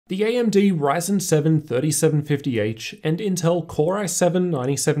The AMD Ryzen 7 3750H and Intel Core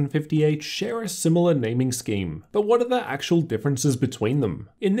i7-9750H share a similar naming scheme, but what are the actual differences between them?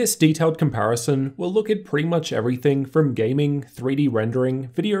 In this detailed comparison, we'll look at pretty much everything from gaming, 3D rendering,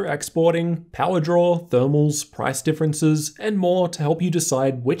 video exporting, power draw, thermals, price differences, and more to help you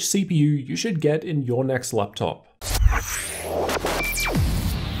decide which CPU you should get in your next laptop.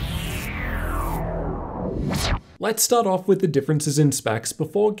 Let's start off with the differences in specs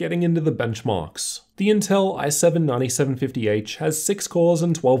before getting into the benchmarks. The Intel i7-9750H has 6 cores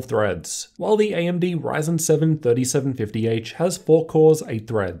and 12 threads, while the AMD Ryzen 7 3750H has 4 cores, 8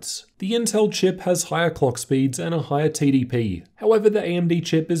 threads. The Intel chip has higher clock speeds and a higher TDP. However, the AMD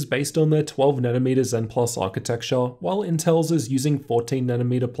chip is based on their 12nm Zen+ architecture, while Intel's is using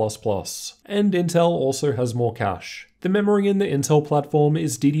 14nm++. And Intel also has more cache. The memory in the Intel platform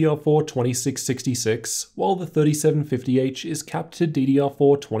is DDR4 2666, while the 3750H is capped to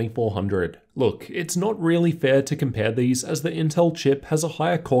DDR4 2400. Look, it's not really fair to compare these as the Intel chip has a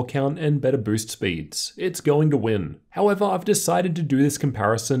higher core count and better boost speeds. It's going to win. However, I've decided to do this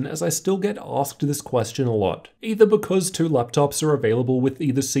comparison as I still get asked this question a lot, either because two laptops are available with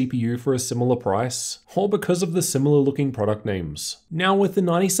either CPU for a similar price, or because of the similar looking product names. Now with the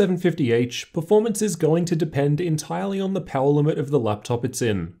 9750H, performance is going to depend entirely on the power limit of the laptop it's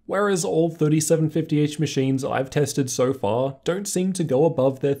in, whereas all 3750H machines I've tested so far don't seem to go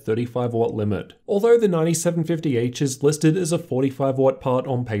above their 35W limit. Although the 9750H is listed as a 45W part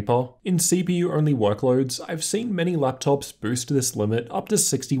on paper, in CPU-only workloads, I've seen many laptops boost this limit up to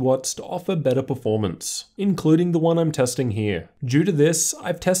 60W to offer better performance, including the one I'm testing here. Due to this,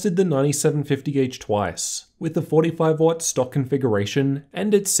 I've tested the 9750H twice, with the 45W stock configuration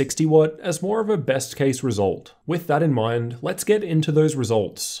and its 60W as more of a best case result. With that in mind, let's get into those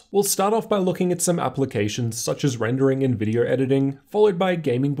results. We'll start off by looking at some applications such as rendering and video editing, followed by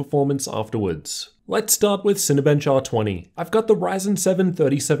gaming performance afterwards. Let's start with Cinebench R20. I've got the Ryzen 7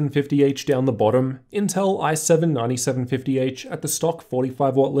 3750H down the bottom, Intel i7-9750H at the stock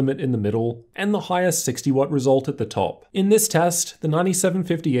 45W limit in the middle, and the highest 60W result at the top. In this test, the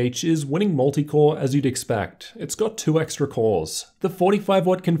 9750H is winning multi-core as you'd expect. It's got 2 extra cores. The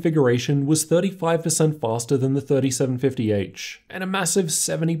 45W configuration was 35% faster than the 3750H, and a massive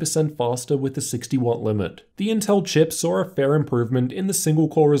 70% faster with the 60W limit. The Intel chip saw a fair improvement in the single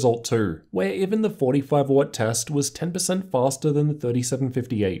core result too, where even the 45W test was 10% faster than the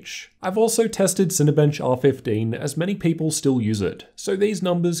 3750H. I've also tested Cinebench R15 as many people still use it, so these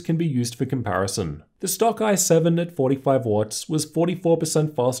numbers can be used for comparison. The stock i7 at 45W was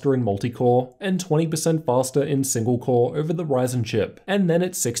 44% faster in multi-core and 20% faster in single-core over the Ryzen chip. And then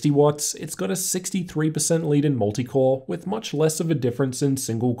at 60W, it's got a 63% lead in multi-core with much less of a difference in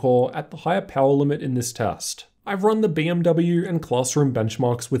single-core at the higher power limit in this test. I've run the BMW and Classroom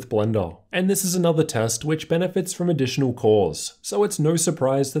benchmarks with Blender, and this is another test which benefits from additional cores, so it's no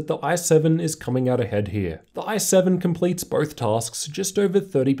surprise that the i7 is coming out ahead here. The i7 completes both tasks just over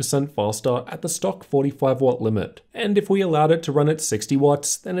 30% faster at the stock 45W limit, and if we allowed it to run at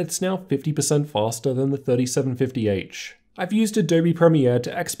 60W, then it's now 50% faster than the 3750H. I've used Adobe Premiere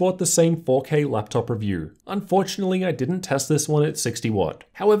to export the same 4K laptop review. Unfortunately, I didn't test this one at 60W.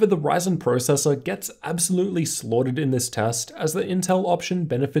 However, the Ryzen processor gets absolutely slaughtered in this test as the Intel option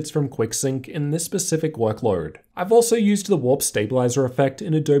benefits from QuickSync in this specific workload. I've also used the warp stabilizer effect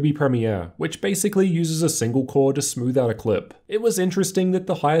in Adobe Premiere, which basically uses a single core to smooth out a clip. It was interesting that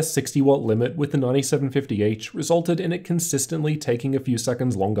the highest 60W limit with the 9750H resulted in it consistently taking a few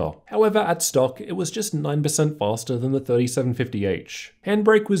seconds longer. However, at stock, it was just 9% faster than the 3750H.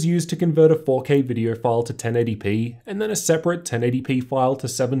 Handbrake was used to convert a 4K video file to 1080p, and then a separate 1080p file to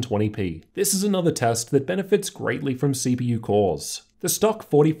 720p. This is another test that benefits greatly from CPU cores. The stock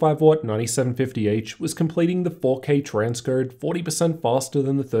 45W 9750H was completing the 4K transcode 40% faster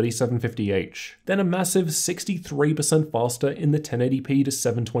than the 3750H, then a massive 63% faster in the 1080p to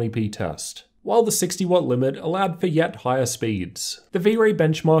 720p test, while the 60W limit allowed for yet higher speeds. The V-Ray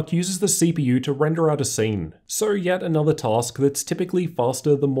benchmark uses the CPU to render out a scene, so yet another task that's typically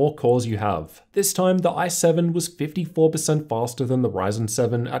faster the more cores you have. This time the i7 was 54% faster than the Ryzen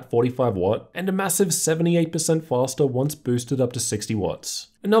 7 at 45W, and a massive 78% faster once boosted up to 60W.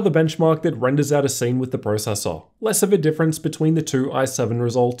 Another benchmark that renders out a scene with the processor. Less of a difference between the two i7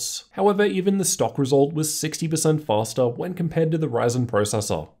 results. However, even the stock result was 60% faster when compared to the Ryzen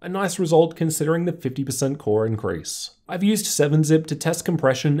processor. A nice result considering the 50% core increase. I've used 7-zip to test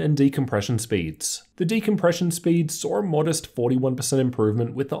compression and decompression speeds. The decompression speed saw a modest 41%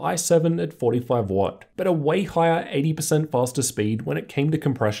 improvement with the i7 at 45W, but a way higher 80% faster speed when it came to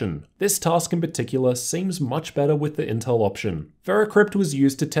compression. This task in particular seems much better with the Intel option. VeraCrypt was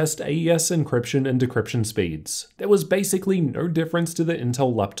used to test AES encryption and decryption speeds. There was basically no difference to the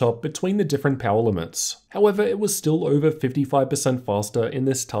Intel laptop between the different power limits. However, it was still over 55% faster in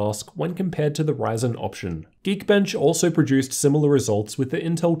this task when compared to the Ryzen option. Geekbench also produced similar results with the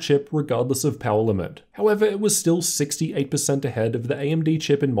Intel chip regardless of power limit. However, it was still 68% ahead of the AMD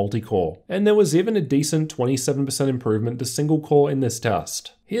chip in multi-core, and there was even a decent 27% improvement to single-core in this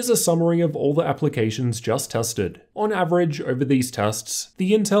test. Here's a summary of all the applications just tested. On average, over these tests,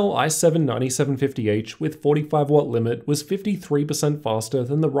 the Intel i7-9750H with 45W limit was 53% faster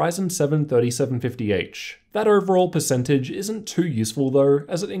than the Ryzen 7 3750H. That overall percentage isn't too useful though,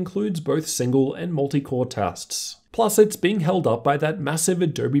 as it includes both single and multi-core tests. Plus, it's being held up by that massive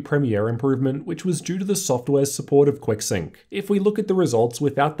Adobe Premiere improvement, which was due to the software's support of QuickSync. If we look at the results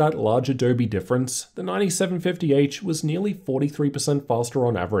without that large Adobe difference, the 9750H was nearly 43% faster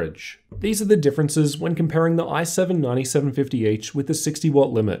on average. These are the differences when comparing the i7-9750H with the 60W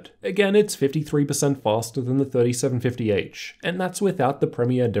limit. Again, it's 53% faster than the 3750H, and that's without the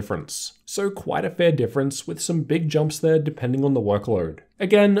Premiere difference. So quite a fair difference with some big jumps there depending on the workload.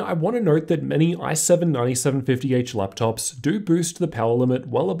 Again, I want to note that many i7-9750H laptops do boost the power limit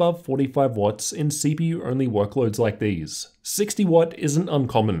well above 45 watts in CPU-only workloads like these. 60W isn't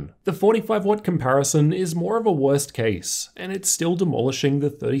uncommon. The 45W comparison is more of a worst case, and it's still demolishing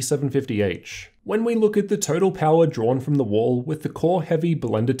the 3750H. When we look at the total power drawn from the wall with the core-heavy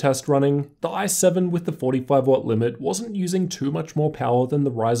blender test running, the i7 with the 45W limit wasn't using too much more power than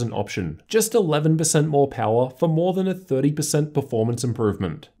the Ryzen option, just 11% more power for more than a 30% performance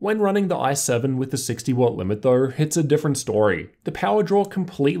improvement. When running the i7 with the 60W limit though, it's a different story. The power draw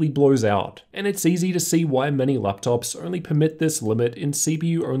completely blows out, and it's easy to see why many laptops only permit this limit in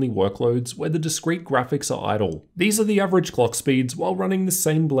CPU-only workloads where the discrete graphics are idle. These are the average clock speeds while running the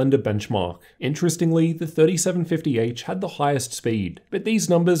same blender benchmark. Interestingly, the 3750H had the highest speed, but these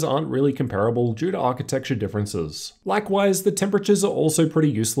numbers aren't really comparable due to architecture differences. Likewise, the temperatures are also pretty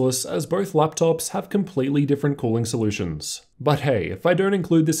useless as both laptops have completely different cooling solutions. But hey, if I don't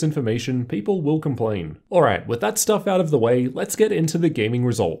include this information, people will complain. Alright, with that stuff out of the way, let's get into the gaming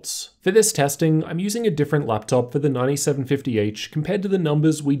results. For this testing, I'm using a different laptop for the 9750H compared to the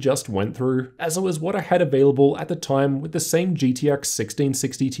numbers we just went through, as it was what I had available at the time with the same GTX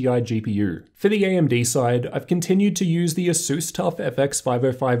 1660 Ti GPU. For the AMD side, I've continued to use the Asus TUF FX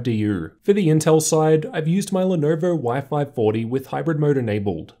 505DU. For the Intel side, I've used my Lenovo Y540 with hybrid mode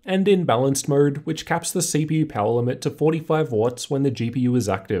enabled, and in balanced mode, which caps the CPU power limit to 45 watts when the GPU is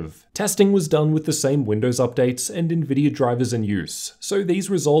active. Testing was done with the same Windows updates and NVIDIA drivers in use, so these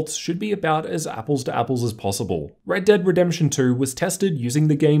results should be about as apples to apples as possible. Red Dead Redemption 2 was tested using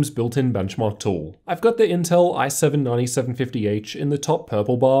the game's built-in benchmark tool. I've got the Intel i7-9750H in the top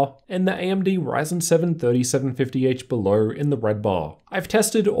purple bar, and the AMD Ryzen 7 3750H below in the red bar. I've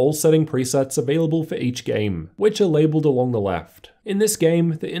tested all setting presets available for each game, which are labeled along the left. In this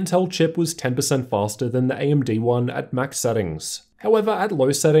game, the Intel chip was 10% faster than the AMD one at max settings. However, at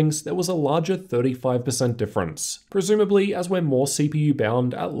low settings, there was a larger 35% difference, presumably as we're more CPU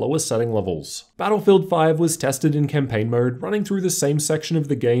bound at lower setting levels. Battlefield 5 was tested in campaign mode, running through the same section of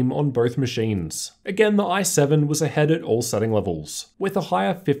the game on both machines. Again, the i7 was ahead at all setting levels, with a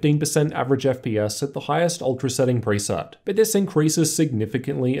higher 15% average FPS at the highest ultra setting preset, but this increases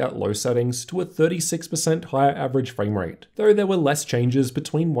significantly at low settings to a 36% higher average frame rate, though there were less changes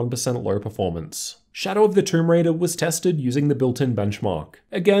between 1% low performance. Shadow of the Tomb Raider was tested using the built-in benchmark.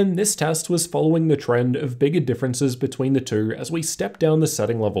 Again, this test was following the trend of bigger differences between the two as we stepped down the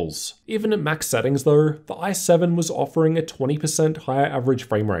setting levels. Even at max settings though, the i7 was offering a 20% higher average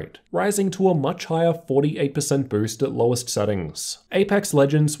frame rate, rising to a much higher 48% boost at lowest settings. Apex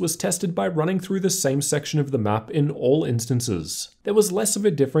Legends was tested by running through the same section of the map in all instances. There was less of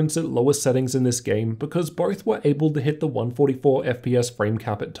a difference at lower settings in this game because both were able to hit the 144 FPS frame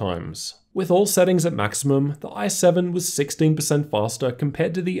cap at times. With all settings at maximum, the i7 was 16% faster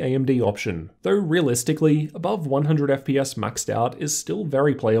compared to the AMD option, though realistically, above 100 FPS maxed out is still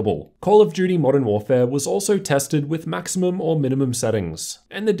very playable. Call of Duty Modern Warfare was also tested with maximum or minimum settings,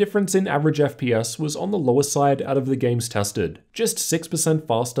 and the difference in average FPS was on the lower side out of the games tested, just 6%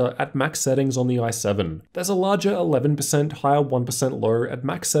 faster at max settings on the i7. There's a larger 11% higher 1% low at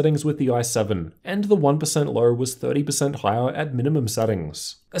max settings with the i7, and the 1% low was 30% higher at minimum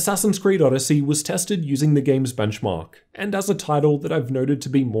settings. Assassin's Creed Odyssey was tested using the game's benchmark, and as a title that I've noted to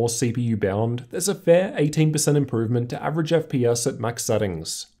be more CPU bound, there's a fair 18% improvement to average FPS at max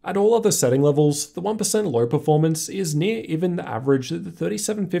settings. At all other setting levels, the 1% low performance is near even the average that the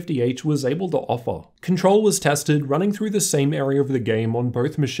 3750H was able to offer. Control was tested running through the same area of the game on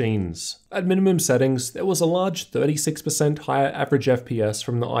both machines. At minimum settings, there was a large 36% higher average FPS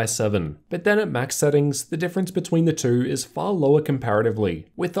from the i7, but then at max settings, the difference between the two is far lower comparatively,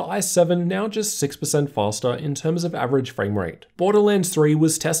 with the i7 now just 6% faster in terms of average frame rate. Borderlands 3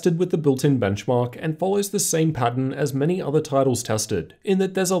 was tested with the built-in benchmark and follows the same pattern as many other titles tested, in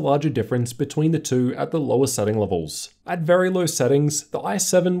that there's a larger difference between the two at the lower setting levels. At very low settings, the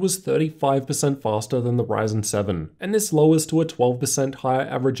i7 was 35% faster than the Ryzen 7, and this lowers to a 12% higher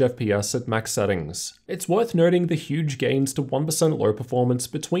average FPS at max settings. It's worth noting the huge gains to 1% low performance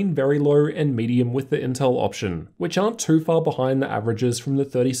between very low and medium with the Intel option, which aren't too far behind the averages from the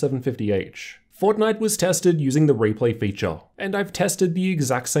 3750H. Fortnite was tested using the replay feature, and I've tested the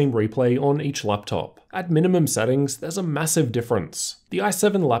exact same replay on each laptop. At minimum settings, there's a massive difference. The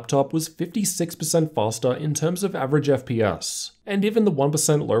i7 laptop was 56% faster in terms of average FPS, and even the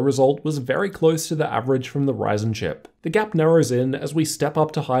 1% low result was very close to the average from the Ryzen chip. The gap narrows in as we step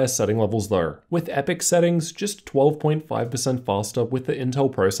up to higher setting levels though, with epic settings just 12.5% faster with the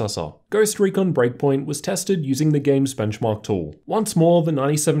Intel processor. Ghost Recon Breakpoint was tested using the game's benchmark tool. Once more, the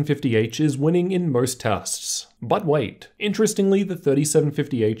 9750H is winning in most tests. But wait, interestingly the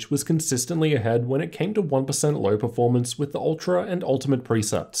 3750H was consistently ahead when it came to 1% low performance with the Ultra and Ultimate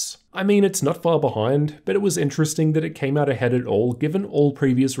presets. I mean, it's not far behind, but it was interesting that it came out ahead at all given all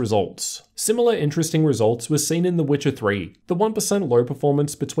previous results. Similar interesting results were seen in The Witcher 3. The 1% low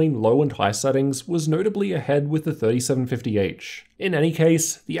performance between low and high settings was notably ahead with the 3750H. In any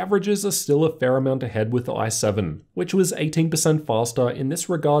case, the averages are still a fair amount ahead with the i7, which was 18% faster in this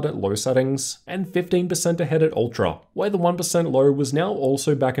regard at low settings, and 15% ahead at Ultra, where the 1% low was now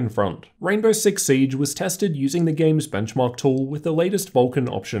also back in front. Rainbow Six Siege was tested using the game's benchmark tool with the latest Vulkan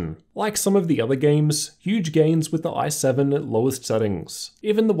option. Like some of the other games, huge gains with the i7 at lowest settings.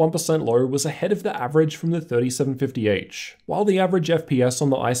 Even the 1% low was ahead of the average from the 3750H, while the average FPS on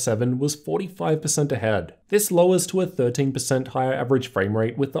the i7 was 45% ahead. This lowers to a 13% higher average frame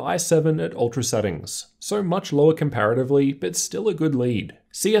rate with the i7 at ultra settings, so much lower comparatively, but still a good lead.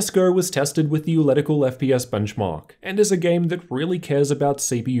 CSGO was tested with the Euletical FPS benchmark, and is a game that really cares about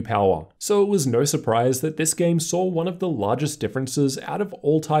CPU power, so it was no surprise that this game saw one of the largest differences out of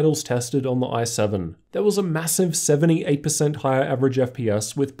all titles tested on the i7. There was a massive 78% higher average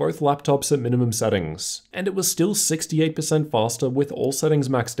FPS with both laptops at minimum settings, and it was still 68% faster with all settings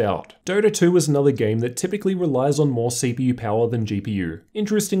maxed out. Dota 2 is another game that typically relies on more CPU power than GPU.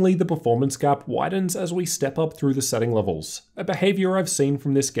 Interestingly, the performance gap widens as we step up through the setting levels, a behavior I've seen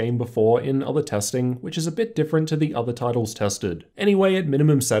from this game before in other testing, which is a bit different to the other titles tested. Anyway, at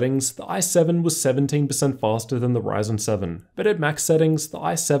minimum settings, the i7 was 17% faster than the Ryzen 7, but at max settings, the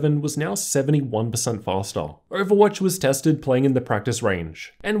i7 was now 71% faster. Overwatch was tested playing in the practice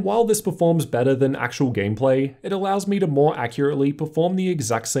range, and while this performs better than actual gameplay, it allows me to more accurately perform the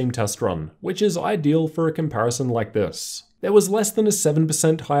exact same test run, which is ideal for a comparison like this. There was less than a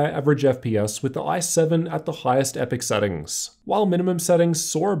 7% higher average FPS with the i7 at the highest epic settings, while minimum settings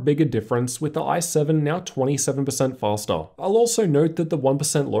saw a bigger difference with the i7 now 27% faster. I'll also note that the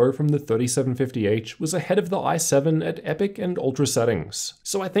 1% low from the 3750H was ahead of the i7 at epic and ultra settings,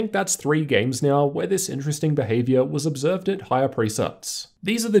 so I think that's 3 games now where this interesting behavior was observed at higher presets.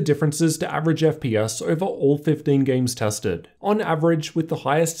 These are the differences to average FPS over all 15 games tested. On average, with the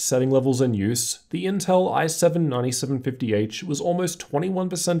highest setting levels in use, the Intel i7-9750H was almost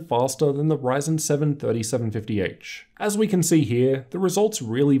 21% faster than the Ryzen 7 3750H. As we can see here, the results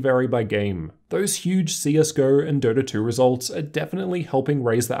really vary by game. Those huge CSGO and Dota 2 results are definitely helping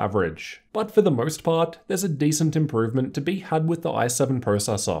raise the average, but for the most part, there's a decent improvement to be had with the i7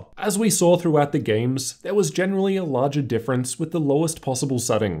 processor. As we saw throughout the games, there was generally a larger difference with the lowest possible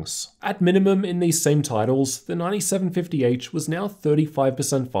settings. At minimum in these same titles, the 9750H was now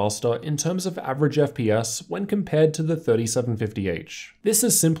 35% faster in terms of average FPS when compared to the 3750H. This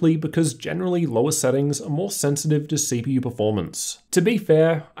is simply because generally lower settings are more sensitive to CPU performance. To be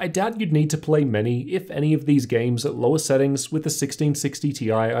fair, I doubt you'd need to play play many, if any, of these games at lower settings with the 1660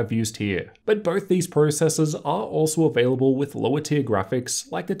 Ti I've used here, but both these processors are also available with lower tier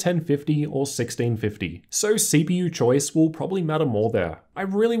graphics like the 1050 or 1650, so CPU choice will probably matter more there. I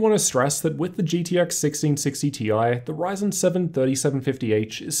really want to stress that with the GTX 1660 Ti, the Ryzen 7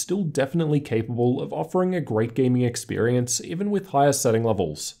 3750H is still definitely capable of offering a great gaming experience even with higher setting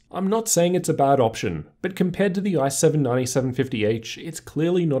levels. I'm not saying it's a bad option, but compared to the i7-9750H, it's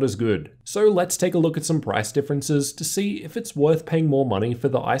clearly not as good. So let's take a look at some price differences to see if it's worth paying more money for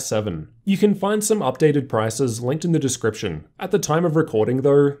the i7. You can find some updated prices linked in the description. At the time of recording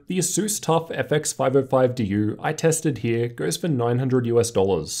though, the Asus TUF FX505DU I tested here goes for $900 US.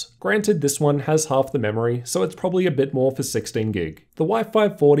 Granted, this one has half the memory, so it's probably a bit more for 16 gig. The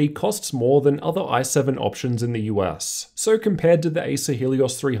Y540 costs more than other i7 options in the US, so compared to the Acer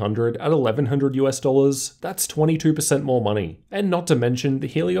Helios 300 at $1,100 US, that's 22% more money. And not to mention, the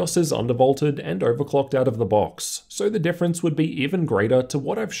Helios is undervolted and overclocked out of the box, so the difference would be even greater to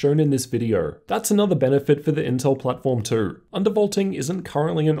what I've shown in this video. That's another benefit for the Intel platform too. Undervolting isn't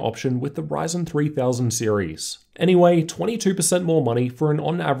currently an option with the Ryzen 3000 series. Anyway, 22% more money for an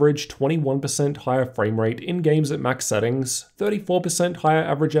on average 21% higher frame rate in games at max settings, 34% higher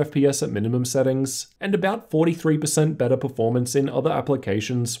average FPS at minimum settings, and about 43% better performance in other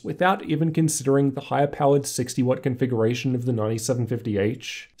applications without even considering the higher powered 60W configuration of the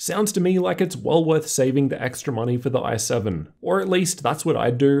 9750H. Sounds to me like it's well worth saving the extra money for the i7, or at least that's what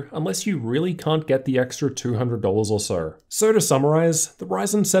I'd do unless you really can't get the extra $200 or so. So to summarize, the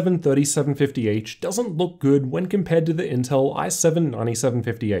Ryzen 7 3750H doesn't look good when compared to the Intel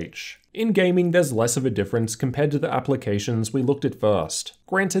i7-9750H. In gaming, there's less of a difference compared to the applications we looked at first.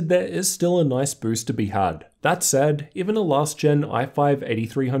 Granted, there is still a nice boost to be had. That said, even a last-gen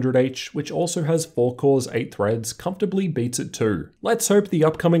i5-8300H, which also has 4 cores, 8 threads, comfortably beats it too. Let's hope the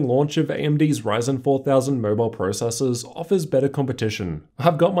upcoming launch of AMD's Ryzen 4000 mobile processors offers better competition.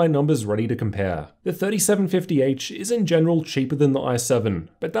 I've got my numbers ready to compare. The 3750H is in general cheaper than the i7,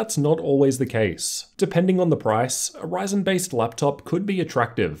 but that's not always the case. Depending on the price, a Ryzen-based laptop could be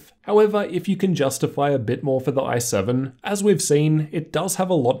attractive. However, if you can justify a bit more for the i7, as we've seen, it does have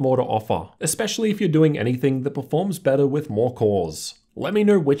a lot more to offer, especially if you're doing anything that performs better with more cores. Let me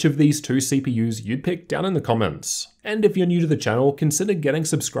know which of these two CPUs you'd pick down in the comments. And if you're new to the channel, consider getting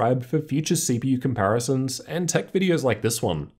subscribed for future CPU comparisons and tech videos like this one.